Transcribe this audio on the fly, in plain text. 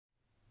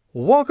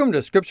Welcome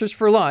to Scriptures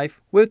for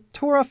Life with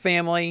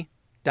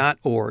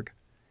TorahFamily.org,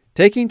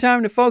 taking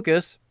time to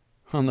focus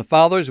on the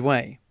Father's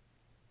way.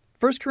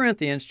 1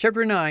 Corinthians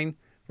chapter 9,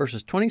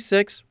 verses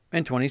 26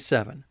 and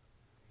 27.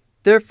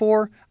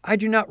 Therefore, I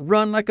do not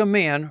run like a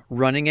man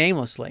running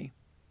aimlessly.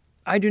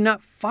 I do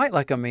not fight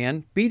like a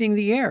man beating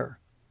the air.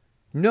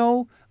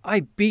 No,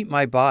 I beat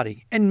my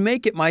body and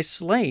make it my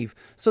slave,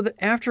 so that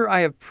after I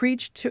have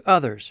preached to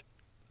others,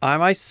 I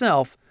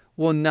myself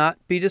will not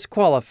be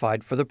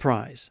disqualified for the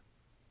prize.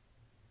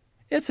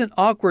 It's an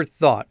awkward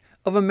thought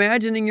of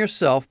imagining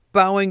yourself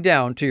bowing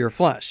down to your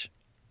flesh.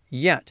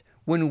 Yet,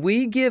 when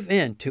we give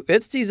in to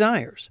its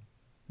desires,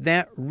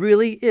 that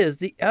really is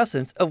the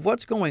essence of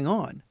what's going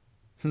on.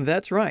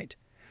 That's right.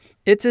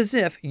 It's as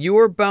if you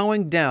are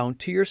bowing down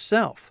to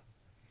yourself.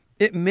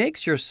 It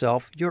makes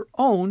yourself your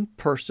own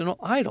personal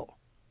idol.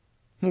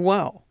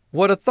 Wow,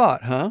 what a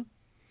thought, huh?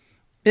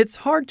 It's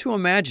hard to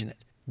imagine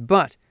it,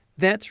 but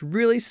that's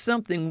really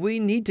something we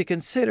need to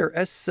consider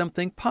as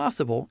something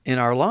possible in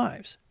our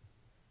lives.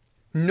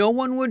 No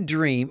one would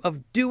dream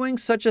of doing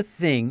such a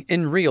thing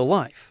in real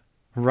life,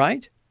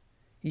 right?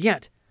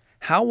 Yet,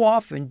 how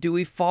often do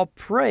we fall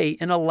prey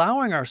in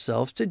allowing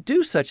ourselves to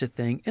do such a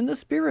thing in the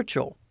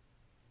spiritual?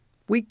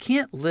 We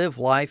can't live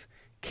life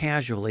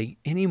casually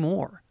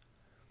anymore.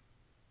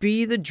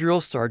 Be the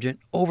drill sergeant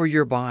over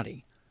your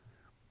body.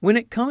 When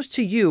it comes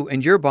to you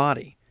and your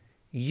body,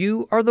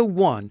 you are the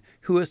one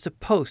who is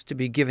supposed to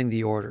be giving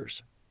the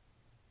orders.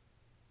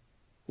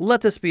 Let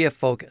this be a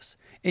focus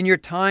in your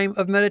time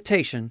of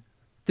meditation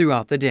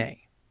throughout the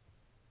day.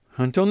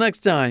 Until next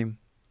time,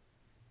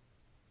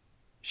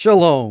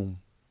 Shalom.